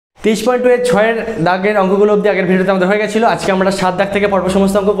23.2 এর 6 দাগের অঙ্কগুলো অবধি আগের ভিডিওতে আমাদের হয়ে গেছিল। আজকে আমরা 7 দাগ থেকে পর্ব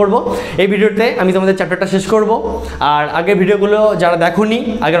সমস্ত অঙ্ক করব। এই ভিডিওতে আমি তোমাদের চ্যাপ্টারটা শেষ করব। আর আগের ভিডিওগুলো যারা দেখোনি,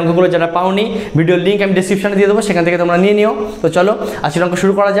 আগের অঙ্কগুলো যারা পাওনি, ভিডিওর লিঙ্ক আমি ডেসক্রিপশনে দিয়ে দেবো, সেখান থেকে তোমরা নিয়ে নিও। তো চলো আজকের অঙ্ক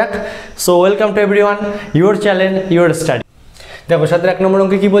শুরু করা যাক। So welcome to everyone, your channel your study. দেখো 7 1 নম্বর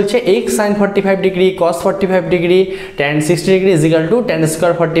অঙ্কে কি বলছে, x sin 45 degree cos 45 degree tan 60 degree is equal to tan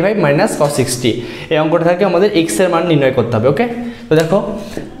square 45 minus cos 60। এই অঙ্কটা থেকে আমাদের x এর মান নির্ণয় করতে হবে। ওকে, তো দেখো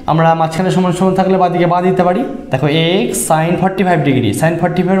আমরা মাঝখানে সমান সমান থাকলে বাদিকে বাদ দিতে পারি। দেখো x sin 45 ডিগ্রি, sin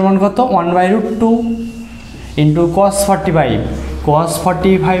 45 এর মান কত 1/√2 ইন্টু cos 45, cos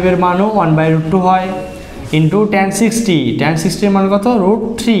 45 এর মানও 1/√2 হয়, ইন্টু tan 60, tan 60 এর মান কত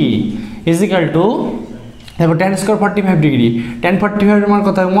 √3 ইজ ইকুয়াল টু দেখো tan স্কয়ার 45 ডিগ্রি, tan 45 এর মান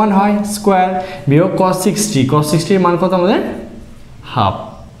কত 1 হয় স্কয়ার, বিয়োগ cos 60, cos 60 এর মান কত আমাদের হাফ।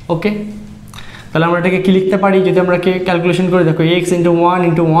 ওকে, তাহলে আমরা এটাকে কি লিখতে পারি, যদি আমরা ক্যালকুলেশন করে দেখো x ইন্টু 1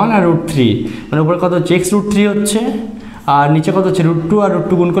 ইন্টু 1 আর √3, মানে উপরে কত হচ্ছে x √3 হচ্ছে, আর নিচে কত হচ্ছে √2 আর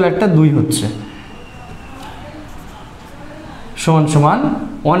 √2 গুণ করলে একটা 2 হচ্ছে, সমান সমান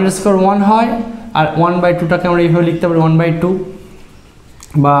 1 এর স্কয়ার 1 হয়, আর 1/2টাকে আমরা এইভাবে লিখতে পারি 1/2,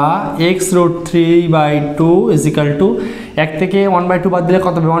 বা x √3/2 ইজ ইকাল টু 1 থেকে 1/2 বাদ দিলে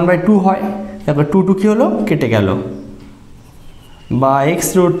কত হবে 1/2 হয়। তারপর 2 কি হলো কেটে গেল, বা x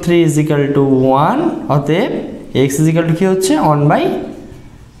 √3 ইজ ইকাল টু 1, অতএব x ইজ ইকাল টু কি হচ্ছে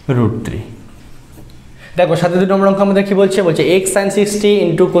 1/√3। দেখো 7 নম্বর অঙ্ক আমাদের কি বলছে, x sin 60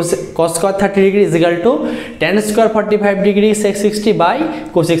 into cos square 30 degree is equal to tan square 45 degree sec 60 by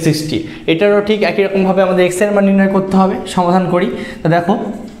cosec 60। এটারও ঠিক একই রকমভাবে আমাদের x এর মান নির্ণয় করতে হবে। সমাধান করি। তো দেখো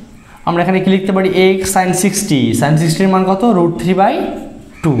আমরা এখানে কি লিখতে পারি, x sin 60, sin 60 এর মান কত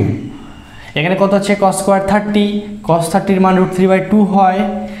 √3/2, এখানে কত আছে cos স্কয়ার 30, cos 30 এর মান √3/2 হয়,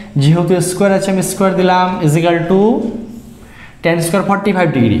 যেহেতু স্কয়ার আছে আমি স্কয়ার দিলাম, is equal to tan square 45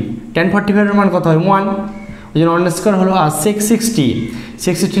 degree, tan 45 এর মান কত হয় 1, ওই জন্য 1 স্কয়ার হলো, আর sec 60,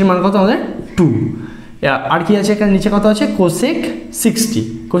 sec 60 এর মান কত আমাদের 2, আর কি আছে এখানে নিচে কত আছে cosec 60,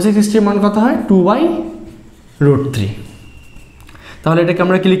 cosec 60 এর মান কত হয় 2/√3। তাহলে এটাকে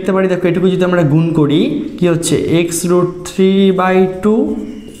আমরা কি লিখতে পারি, দেখো এটুকু যদি আমরা গুণ করি কি হচ্ছে x √3/2,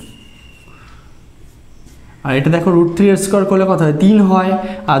 আর এটা দেখো √3 এর স্কয়ার করলে কত হয় 3 হয়,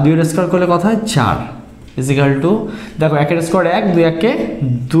 আর 2 এর স্কয়ার করলে কত হয় 4 ইজ ইকুয়াল টু, দেখো 1 এর স্কয়ার 1, 2 একে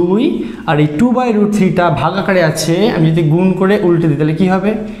 2, আর এই 2/√3টা ভাগ আকারে আছে, আমি যদি গুণ করে উল্টে দিই তাহলে কি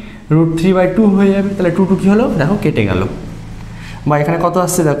হবে √3/2 হয়ে যাবে। তাহলে 2 কি হলো দেখো কেটে গেল, বা এখানে কত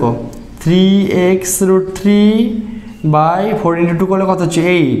আসছে দেখো 3x √3/4 ইন্টু 2 করলে কত হচ্ছে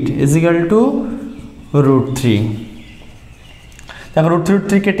 8 ইজ ইকুয়াল টু √3। দেখো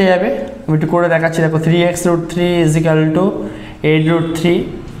 √3 কেটে যাবে, আমি একটু করে দেখাচ্ছি। দেখো 3x √3 ইজ ইকুয়াল টু 8√3,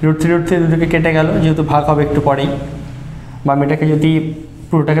 √3 দুটোকে কেটে গেল, যেহেতু ভাগ হবে একটু পরেই। বা আমি এটাকে যদি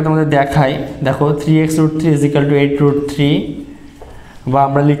পুরোটাকে তোমাদের দেখাই, দেখো 3x √3 ইজ ইকুয়াল টু 8√3, বা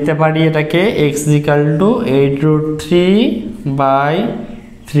আমরা লিখতে পারি এটাকে x ইজ ইকুয়াল টু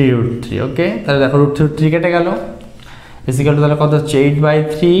 8√3/3√3। ওকে, তাহলে দেখো √3 কেটে গেল, ইজ ইকুয়াল টু তাহলে কত হচ্ছে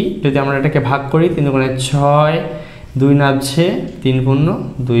 8/3। যদি আমরা এটাকে ভাগ করি 3 × 6, 2 নামছে 3 ×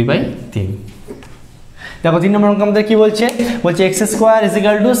 2/3। দেখো 3 নম্বর অঙ্ক আমাদের কি বলছে, x square is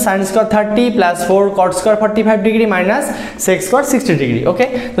equal to sin square 30 plus 4 cot square 45 degree minus sec square 60 degree. ওকে,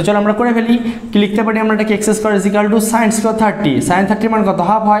 তো চলো আমরা করে ফেলি। কি লিখতে পারি আমরা এটাকে, x square is equal to sin square 30, sin 30 মান কত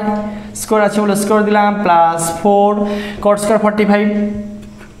হাফ হয়, স্কয়ার আছে বলে স্কয়ার দিলাম, প্লাস 4 cot স্কয়ার 45,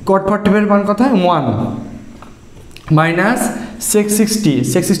 cot 45 এর মান কত হয় 1, মাইনাস sec 60,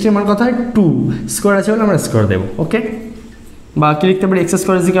 sec 60 এর মান কত হয় 2, স্কয়ার আছে বলে আমরা স্কয়ার দেব। ওকে, বা কি লিখতে পারি x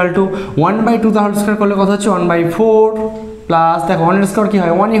square is equal to 1/2 তাহলে স্কয়ার করলে কত হচ্ছে 1/4, প্লাস দেখো 1 এর স্কয়ার কি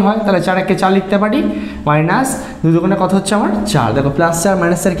হয় 1ই হয়, তাহলে 4 একে 4 লিখতে পারি, মাইনাস 2 দুগুণে কত হচ্ছে আমার 4, দেখো প্লাস 4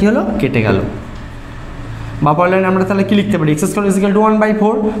 মাইনাস 4 কি হলো কেটে গেল। বা পরের লাইনে আমরা তাহলে কি লিখতে পারি, x square is equal to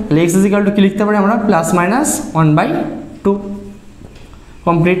 1/4, তাহলে x ইজ ইকুয়াল টু কি লিখতে পারি আমরা প্লাস মাইনাস 1/2।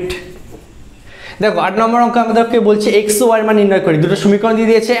 কমপ্লিট। দেখো 8 নম্বর অঙ্ক আমাদেরকে বলছে x ও y এর মান নির্ণয় করি। দুটো সমীকরণ দিয়ে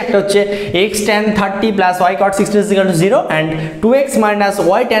দিয়েছে, একটা হচ্ছে x tan 30 plus y cot 60 is equal to 0 and 2x minus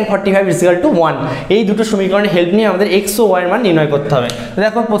y tan 45 is equal to 1। এই দুটো সমীকরণের হেল্প নিয়ে আমাদের x ও y এর মান নির্ণয় করতে হবে।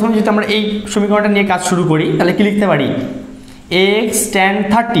 দেখো প্রথমে যদি আমরা এই সমীকরণটা নিয়ে কাজ শুরু করি, তাহলে কি লিখতে পারি, x tan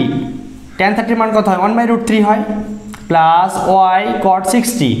 30, tan 30 এর মান কত হয় 1/√3 হয়, প্লাস y cot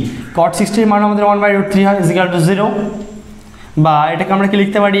 60, cot 60 এর মান আমাদের 1/√3 হয় ইজ ইকুয়াল টু 0, বা এটাকে আমরা কি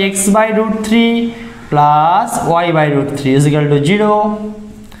লিখতে পারি x/√3 plus y/√3 is equal to 0।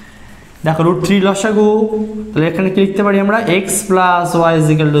 দেখো √3 লসাগু, তাহলে এখানে কি লিখতে পারি আমরা x plus y is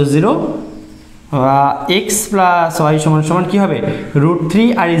equal to 0, x plus y সমান সমান কি হবে √3,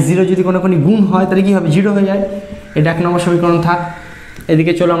 আর এই 0 যদি কোনো গুণ হয় তাহলে কি হবে 0 হয়ে যায়। এটা 1 নম্বর সমীকরণ থাক।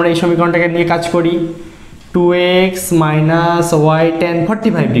 এদিকে চলো আমরা এই সমীকরণটাকে নিয়ে কাজ করি। 2x minus Y tan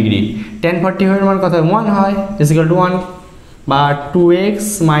 45 degree, tan 45 মান কত হয় 1 হয়, ইজিক্যাল টু 1, বা 2x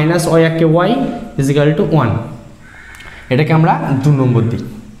মাইনাস ওয়াই একে ওয়াই ইজিক্যাল টু 1। এটাকে আমরা 2 নম্বর দিই।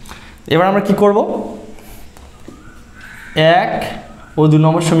 এবার আমরা কি করব, 1 ও 2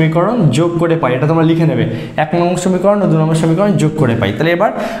 নম্বর সমীকরণ যোগ করে পাই, এটা তোমরা লিখে নেবে। 1 নম্বর সমীকরণ ও 2 নম্বর সমীকরণ যোগ করে পাই। তাহলে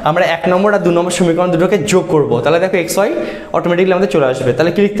এবার আমরা 1 নম্বর আর 2 নম্বর সমীকরণ দুটোকে যোগ করব। তাহলে দেখো এক্স ওয়াই অটোমেটিকলি আমাদের চলে আসবে।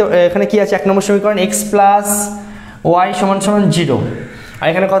 তাহলে কি লিখতে, এখানে কি আছে 1 নম্বর সমীকরণ x প্লাস ওয়াই সমান সমান 0, আর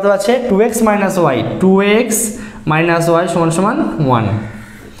এখানে কত আছে 2x minus Y, 2x minus Y সমান সমান 1।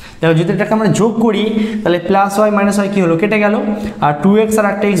 দেখো যদি এটাকে আমরা যোগ করি তাহলে প্লাস ওয়াই মাইনাস ওয়াই কী হলো, কেটে গেল, আর 2x আর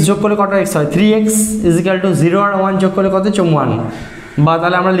একটা x যোগ করলে কত x হয় 3x ইজিক্যাল টু 0 আর 1 যোগ করলে কত হচ্ছে 1, বা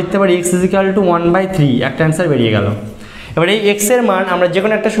তাহলে আমরা লিখতে পারি x ইজিক্যাল টু 1/3, একটা অ্যান্সার বেরিয়ে গেল। এবার এই x এর মান আমরা যে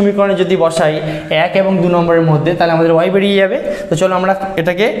কোনো একটা সমীকরণে যদি বসাই 1 এবং 2 নম্বরের মধ্যে, তাহলে আমাদের y বেরিয়ে যাবে। তো চলো আমরা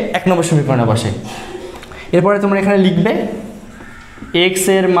এটাকে 1 নম্বর সমীকরণে বসাই। এরপরে তোমরা এখানে লিখবে x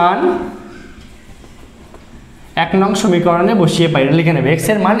এর মান 1 নং সমীকরণে বসিয়ে পাই, এটা লিখে নেবে x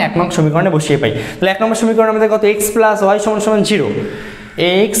এর মান 1 নং সমীকরণে বসিয়ে পাই। তাহলে 1 নম্বর সমীকরণ আমাদের কত x প্লাস ওয়াই সমান সমান 0,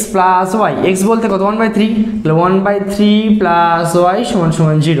 x প্লাস ওয়াই, x বলতে কত 1/3, তাহলে 1/3 প্লাস ওয়াই সমান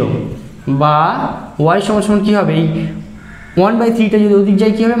সমান 0, বা ওয়াই সমান সমান কী হবে, এই 1/3টা যদি ওদিক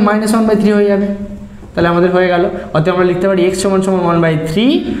যায় কী হবে -1/3 হয়ে যাবে। তাহলে আমাদের হয়ে গেল, অতএব আমরা লিখতে পারি x সমান সমান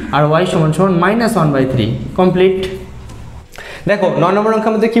 1/3 আর y সমান সমান -1/3, কমপ্লিট। দেখো 9 নম্বর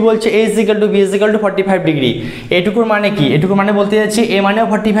অঙ্কের মধ্যে কি বলছে, a = b = 45 ডিগ্রি। এটুকুর মানে কি, এটুকুর মানে বলতে যাচ্ছি a মানেও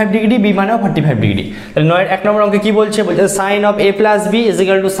 45 ডিগ্রি, b মানেও 45 ডিগ্রি। তাহলে 1 নম্বর অঙ্কে কি বলছে, বলছে sin of a plus b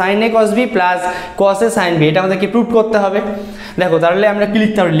 = sin a cos b plus cos a sin b, এটা আমাদেরকে প্রুভ করতে হবে। দেখো তাহলে আমরা কি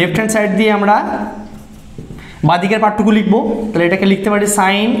লিখতে পারি, লেফট হ্যান্ড সাইড দিয়ে আমরা বাদিকের পার্টটুকু লিখবো। তাহলে এটাকে লিখতে পারি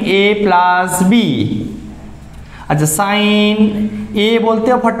sin a plus b, আচ্ছা sin a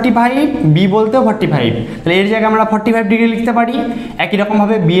বলতেও 45, b বলতেও 45, তাহলে এর জায়গায় আমরা 45 ডিগ্রি লিখতে পারি। একই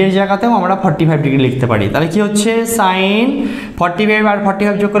রকমভাবে b এর জায়গাতেও আমরা 45 ডিগ্রি লিখতে পারি। তাহলে কি হচ্ছে sin 45 আর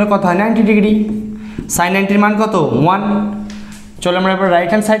 45 যোগ করে কত হয় 90 ডিগ্রি, sin 90 এর মান কত 1। চলো আমরা এবার রাইট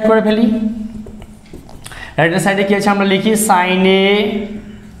হ্যান্ড সাইড করে ফেলি। রাইট হ্যান্ড সাইডে কি আছে আমরা লিখি sin a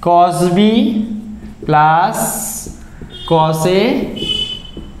cos b plus cos a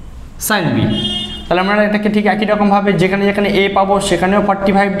sin b। তাহলে আমরা এটাকে ঠিক একই রকমভাবে যেখানে যেখানে a পাবো সেখানেও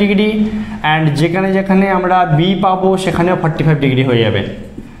 45 ডিগ্রি, অ্যান্ড যেখানে যেখানে আমরা b পাবো সেখানেও 45 ডিগ্রি হয়ে যাবে।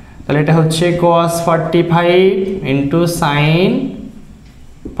 তাহলে এটা হচ্ছে cos 45 ইন্টু sin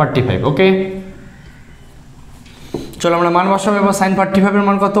 45, ওকে। চলো আমরা মান বসাবো। এবার sin 45 এর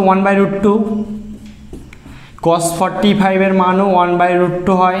মান কত 1/√2, cos 45 এর মানও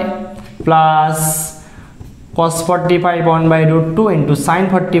 1/√2 হয়, প্লাস cos 45 1/√2 ইন্টু sin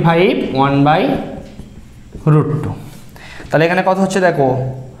 45 1/√2। তাহলে এখানে কত হচ্ছে দেখো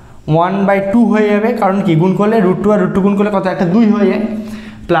 1/2 হয়ে যাবে, কারণ কি গুণ করলে √2 আর √2 গুণ করলে কত একটা 2 হয়ে যায়,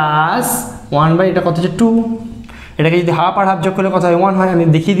 প্লাস 1/, এটা কত হচ্ছে 2, এটাকে যদি হাফ আর হাফ যোগ করলে কত হয় 1 হয়। আমি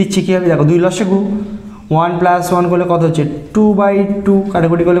দেখিয়ে দিচ্ছি কীভাবে, দেখো 2 লসাগু 1 + 1 করলে কত হচ্ছে 2/2,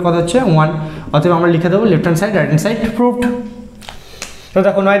 কাটাকুটি করলে কত হচ্ছে 1। অতএব আমরা লিখে দেবো left hand side right hand side proved. তো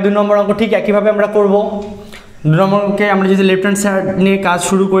দেখো 2 নম্বর অঙ্ক ঠিক একইভাবে আমরা করব। 2 নম্বর অঙ্কে আমরা যদি লেফট হ্যান্ড সাইড নিয়ে কাজ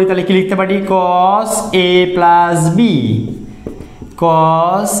শুরু করি তাহলে কি লিখতে পারি, cos a plus b,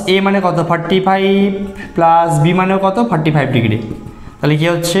 cos a মানে কত 45 প্লাস b মানেও কত 45 ডিগ্রি, তাহলে কি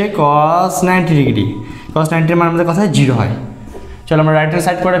হচ্ছে cos 90 ডিগ্রি। cos 90 এর মান আমাদের কথা 0 হয়। চলো আমরা রাইট হ্যান্ড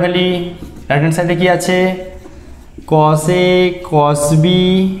সাইড করে ফেলি। রাইট হ্যান্ড সাইডে কি আছে, cos a cos b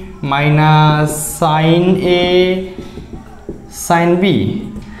minus sin a sin b,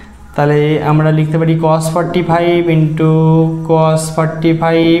 তাহলে আমরা লিখতে পারি cos 45 into cos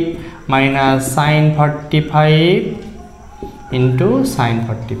 45 minus sin 45 into sin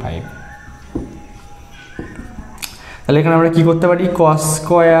 45। তাহলে এখানে আমরা কি করতে পারি, cos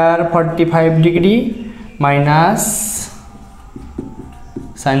square 45 degree minus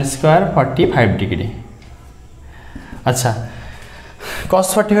sin square 45 degree. আচ্ছা cos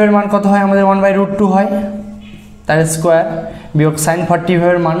 45 এর মান কত হয় আমাদের 1/√2 হয়, তার স্কোয়ার, বিয়োগ sin 45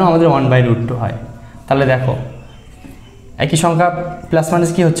 এর মানও আমাদের 1/√2 হয়। তাহলে দেখো একই সংখ্যা প্লাস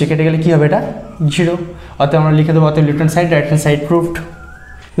মাইনাস কী হচ্ছে, কেটে গেলে কী হবে, এটা 0। অতএব আমরা লিখে দেবো অতএব left hand side right hand side proved.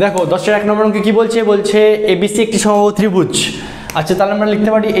 দেখো 10-এর 1 নম্বর অঙ্কে কী বলছে, বলছে ABC একটি সমবাহু ত্রিভুজ। আচ্ছা তাহলে আমরা লিখতে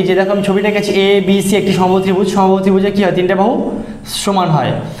পারি, এই যে দেখো আমি ছবিটা গেছি ABC একটি সমবাহু ত্রিভুজ, সমবাহু ত্রিভুজে কী হয় 3টে বাহু সমান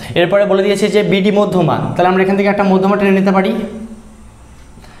হয়। এরপরে বলে দিয়েছে যে BD মধ্যমা, তাহলে আমরা এখান থেকে একটা মধ্যমা টেনে নিতে পারি,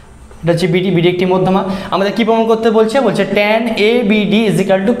 এটা হচ্ছে BD, BD একটি মধ্যমা। আমাদের কি প্রমাণ করতে বলছে, বলছে tan ABD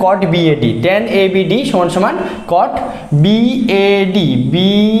 = cot BAD, tan ABD সমান cot BAD,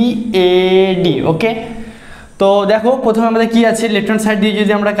 BAD, ওকে। তো দেখো প্রথমে আমাদের কি আছে, লেফট হ্যান্ড সাইড দিয়ে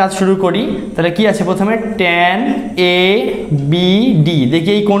যদি আমরা কাজ শুরু করি তাহলে কি আছে, প্রথমে tan ABD, দেখি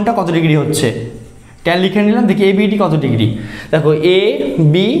এই কোণটা কত ডিগ্রি হচ্ছে, tan লিখে নিলাম, দেখি ABD কত ডিগ্রি, দেখো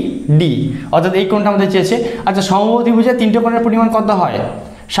ABD অর্থাৎ এই কোণটা আমাদের চেয়েছে। আচ্ছা সমবাহু ত্রিভুজের তিনটে কোণের পরিমাণ কত হয়,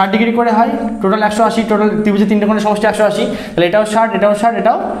 60 ডিগ্রি করে হয়, টোটাল 180, টোটাল ত্রিভুজের তিনটে কোণের সমষ্টি 180, তাহলে এটাও 60, এটাও 60,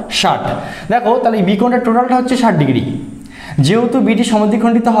 এটাও 60। দেখো তাহলে এই বি কোণটার টোটালটা হচ্ছে 60 ডিগ্রি, যেহেতু বিটি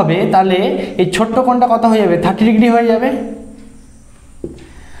সমদ্বিখণ্ডিত হবে তাহলে এই ছোট্ট কোণটা কত হয়ে যাবে, 30 ডিগ্রি হয়ে যাবে।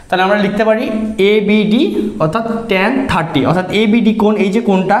 তাহলে আমরা লিখতে পারি ABD অর্থাৎ tan 30, অর্থাৎ ABD কোণ, এই যে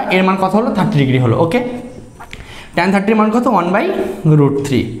কোণটা এর মান কত হলো, 30 ডিগ্রি হলো। ওকে, tan 30 এর মান কত,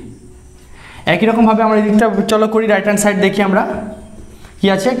 1/√3। একই রকমভাবে আমরা এই দিকটা চলো করি, রাইট হ্যান্ড সাইড দেখি আমরা কি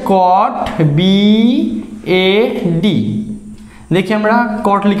আছে, cot BAD, দেখি আমরা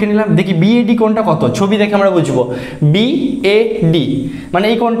cot লিখে নিলাম, দেখি BAD কোণটা কত, ছবি দেখে আমরা বুঝবো। BAD মানে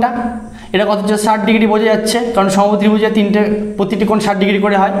এই কোণটা, এটা কত হচ্ছে, 60 ডিগ্রি বোঝা যাচ্ছে, কারণ সমবাহু ত্রিভুজের প্রতিটি কোণ 60 ডিগ্রি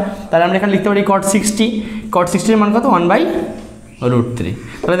করে হয়। তাহলে আমরা এখানে লিখতে পারি cot 60, cot 60 এর মান কত, 1/√3।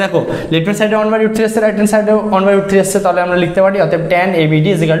 তাহলে দেখো লেফট হ্যান্ড সাইডে 1/√3 আসছে, রাইট হ্যান্ড সাইডে 1/√3 আসছে, তাহলে আমরা লিখতে পারি অতএব tan ABD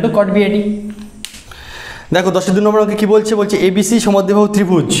 = cot BAD। দেখো 10-2 নম্বর অঙ্কে কি বলছে, বলছে ABC সমদ্বিবাহু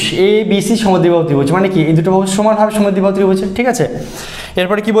ত্রিভুজ, ABC সমদ্বিবাহু ত্রিভুজ মানে কি, এই দুটো বাহু সমানভাবে সমদ্বিবাহু ত্রিভুজ, ঠিক আছে।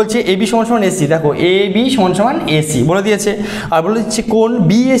 এরপরে কি বলছে, AB = AC, দেখো AB = AC বলে দিয়েছে, আর বলে দিচ্ছে কোণ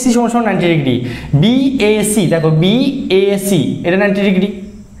BAC = 90 ডিগ্রি, BAC দেখো BAC এটা 90 ডিগ্রি,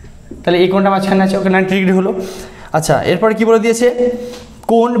 তাহলে এই কোণটা মাঝখানে আছে, ওকে 90 ডিগ্রি হলো। আচ্ছা এরপরে কি বলে দিয়েছে,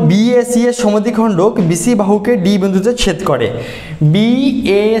 কোণ BAC এর সমদ্বিখণ্ডক BC বাহুকে D বিন্দুতে ছেদ করে।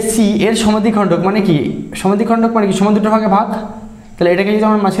 BAC এর সমদ্বিখণ্ডক মানে কি, সমদ্বিখণ্ডক মানে কি, সমান দুটো ভাগে ভাগ, তাহলে এটাকে যদি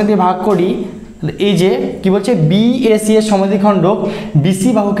আমরা মাঝখান দিয়ে ভাগ করি তাহলে এই যে কি বলছে, BAC এর সমদ্বিখণ্ডক BC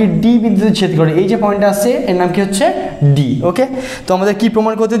বাহুকে D বিন্দুতে ছেদ করে, এই যে পয়েন্ট আসছে এর নাম কি হচ্ছে D। ওকে, তো আমাদের কি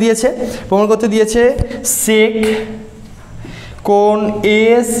প্রমাণ করতে দিয়েছে, প্রমাণ করতে দিয়েছে sec কোণ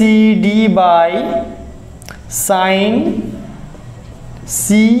ACD by sin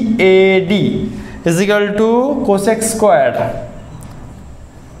CAD = cosec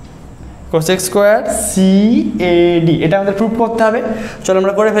square CAD, এটা আমাদের প্রুফ করতে হবে। চলো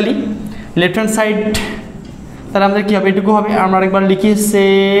আমরা করে ফেলি। লেফট হ্যান্ড সাইড তাহলে আমাদের কি হবে, এটুকু হবে, আমরা আরেকবার লিখি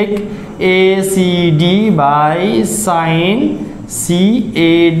sec ACD by sin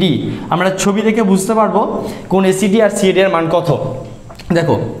CAD। আমরা ছবি দেখে বুঝতে পারবো কোন ACD আর CAD এর মান কত।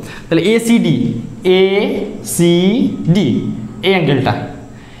 দেখো তাহলে ACD এই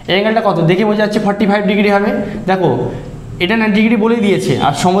অ্যাঙ্গেলটা কত দেখে বোঝা যাচ্ছে 45 ডিগ্রি হবে। দেখো এটা 90 ডিগ্রি বলে দিয়েছে,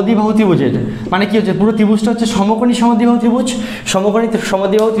 আর সমদ্বিবাহু ত্রিভুজের মানে কি হচ্ছে, পুরো ত্রিভুজটা হচ্ছে সমকোণী সমদ্বিবাহু ত্রিভুজ। সমকোণী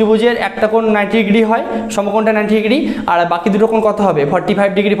সমদ্বিবাহু ত্রিভুজের একটা কোণ 90 ডিগ্রি হয়, সমকোণটা 90 ডিগ্রি, আর বাকি দুটো কোণ কত হবে,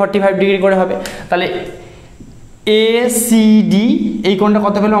 45 ডিগ্রি করে হবে। তাহলে ACD এই কোণটা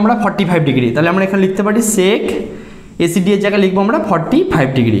কত পেলাম আমরা, 45 ডিগ্রি। তাহলে আমরা এখানে লিখতে পারি sec ACD এর জায়গায় লিখবো আমরা 45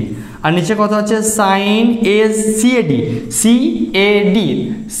 ডিগ্রি, আর নিচে কত হচ্ছে sin CAD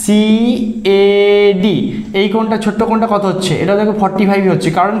এই কোণটা, ছোট্ট কোণটা কত হচ্ছে, এটা দেখো 45 হচ্ছে,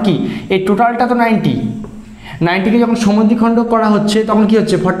 কারণ কি এই টোটালটা তো 90কে যখন সমদ্বিখণ্ডক করা হচ্ছে তখন কি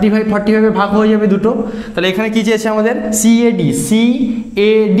হচ্ছে 45 ভাগ হয়ে যাবে দুটো। তাহলে এখানে কি চেয়েছে আমাদের CAD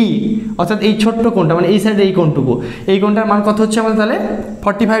অর্থাৎ এই ছোট্ট কোণটা মানে এই সাইডে এই কোণটুকু, এই কোণটার মান কত হচ্ছে আমাদের তাহলে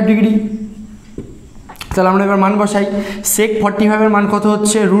 45 ডিগ্রি। তাহলে আমরা এবার মান বসাই, sec 45 এর মান কত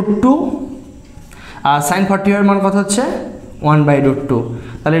হচ্ছে √2, আর sin 45 এর মান কত হচ্ছে 1/√2।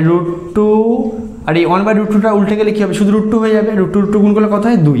 তাহলে √2 আর এই 1/√2টা উল্টে গেলে কী হবে, শুধু √2 হয়ে যাবে, √2 গুণ করলে কত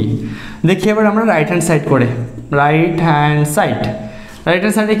হয় 2। দেখি এবার আমরা রাইট হ্যান্ড সাইড করে, রাইট হ্যান্ড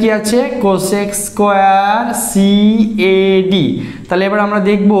সাইডে কি আছে, cosec স্কয়ার CAD। তাহলে এবার আমরা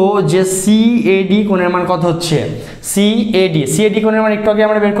দেখব যে CAD কোণের মান কত হচ্ছে, CAD কোণের মান একটু আগে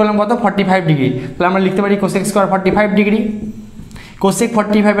আমরা বের করলাম কত 45 ডিগ্রি। তাহলে আমরা লিখতে পারি cosec স্কয়ার 45 ডিগ্রি, cosec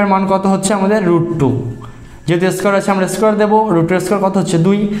 45 এর মান কত হচ্ছে আমাদের √2, যেহেতু স্কয়ার আছে আমরা স্কয়ার দেবো, √2 স্কয়ার কত হচ্ছে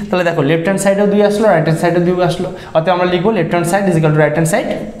 2। তাহলে দেখো লেফট হ্যান্ড সাইডেও 2 আসলো, রাইট হ্যান্ড সাইডেও 2 আসলো, অতএব আমরা লিখবো left hand side = right hand side,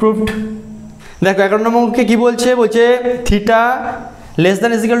 proved. দেখো 11 নম্বর অঙ্কে কি বলছে, theta less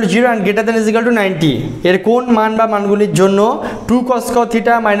than = 0 and greater than = 90 এর কোন মান বা মানগুলির জন্য 2 cos θ -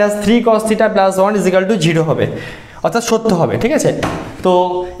 3 cos θ + 1 = 0 হবে, অর্থাৎ সত্য হবে। ঠিক আছে, তো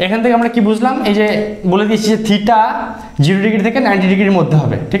এখান থেকে আমরা কি বুঝলাম, এই যে বলে দিয়েছি যে থিটা 0 ডিগ্রি থেকে 90 ডিগ্রির মধ্যে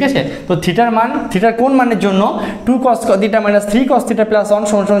হবে। ঠিক আছে, তো থিটার কোন মানের জন্য 2 cos θ - 3 cos θ + 1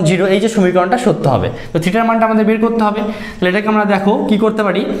 = 0, এই যে সমীকরণটা সত্য হবে। তো থিটার মানটা আমাদের বের করতে হবে। তাহলে এটাকে আমরা দেখো কি করতে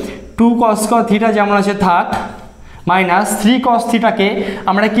পারি, 2 cos θ যেমন আছে থাক, মাইনাস 3 cos θ কে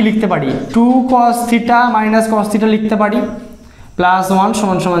আমরা কি লিখতে পারি, 2 cos θ - cos θ লিখতে পারি, +1 =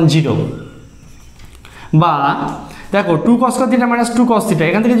 0, বা দেখো 2 cos theta minus 2 cos theta,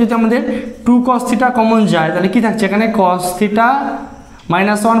 এখান থেকে যদি আমাদের 2 cos থিটা কমন যায় তাহলে কি থাকছে এখানে cos থিটা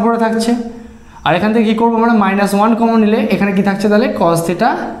মাইনাস 1 পড়ে থাকছে। আর এখান থেকে কী করবো আমরা মাইনাস 1 কমন নিলে এখানে কি থাকছে তাহলে cos theta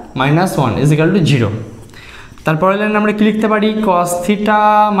minus 1 is equal to 0। তারপরে লাইন আমরা কি লিখতে পারি cos theta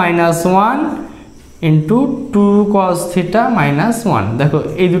minus 1 into 2 cos theta minus 1। দেখো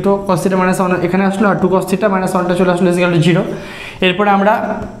এই দুটো cos থিটা মাইনাস 1 এখানে আসলো আর 2 cos থিটা মাইনাস 1টা চলে আসলো ইজ ইকুয়াল টু 0। এরপরে আমরা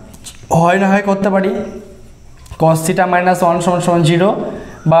হয় না হয় করতে পারি cos থিটা মাইনাস 1 সমান 0,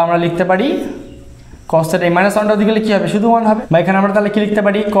 বা আমরা লিখতে পারি cos থিটা এই মাইনাস 1টা দিকে গেলে কী হবে শুধু 1 হবে। বা এখানে আমরা তাহলে কি লিখতে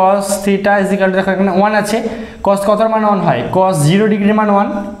পারি cos theta is equal to, দেখো এখানে 1 আছে, cos কতর মান 1 হয় cos 0 ডিগ্রির মান 1,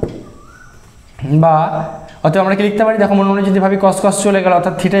 বা অতএব আমরা কি লিখতে পারি দেখো মনে মনে যদি ভাবি cos cos চলে গেল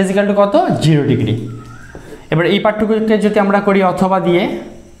অর্থাৎ থিটা ইজ ইকুয়াল টু কত 0 ডিগ্রি। এবার এই পার্টটুকুকে যদি আমরা করি অথবা দিয়ে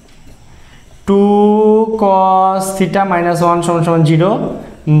 2 cos থিটা মাইনাস 1 সমান 0,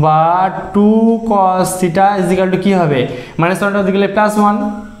 বা 2 cos theta is equal to কী হবে মাইনাস 1টা দিকে গেলে প্লাস 1,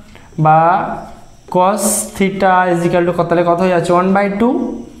 বা cos theta is equal to তাহলে কত হয়ে যাচ্ছে 1/2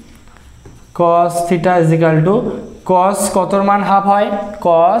 cos theta is equal to cos কতর মান হাফ হয়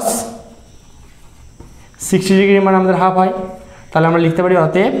cos 60 ডিগ্রির মান আমাদের হাফ হয়, তাহলে আমরা লিখতে পারি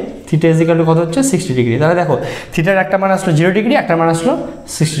অতএব থিটা ইজ ইকুয়াল টু কত হচ্ছে 60 ডিগ্রি। তাহলে দেখো থিটার একটা মান আসলো 0 ডিগ্রি, একটা মান আসলো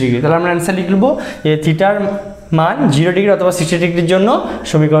 60 ডিগ্রি, তাহলে আমরা অ্যান্সার লিখব যে থিটার মান 0 ডিগ্রি অথবা 60 ডিগ্রির জন্য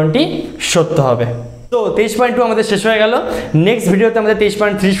সমীকরণটি সত্য হবে। তো 23.2 আমাদের শেষ হয়ে গেল। নেক্সট ভিডিওতে আমাদের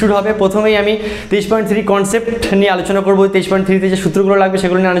 23.3 শুরু হবে। প্রথমেই আমি 23.3 কনসেপ্ট নিয়ে আলোচনা করবো, 23.3তে যে সূত্রগুলো লাগবে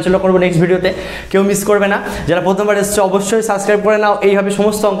সেগুলো নিয়ে আলোচনা করবো নেক্সট ভিডিওতে, কেউ মিস করবে না। যারা প্রথমবার এসছে অবশ্যই সাবস্ক্রাইব করে নাও এইভাবে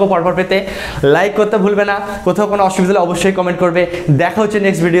সমস্ত অঙ্ক পরপর পেতে। লাইক করতে ভুলবে না, কোথাও কোনো অসুবিধা হলে অবশ্যই কমেন্ট করবে। দেখা হচ্ছে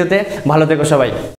নেক্সট ভিডিওতে, ভালো থেকো সবাই।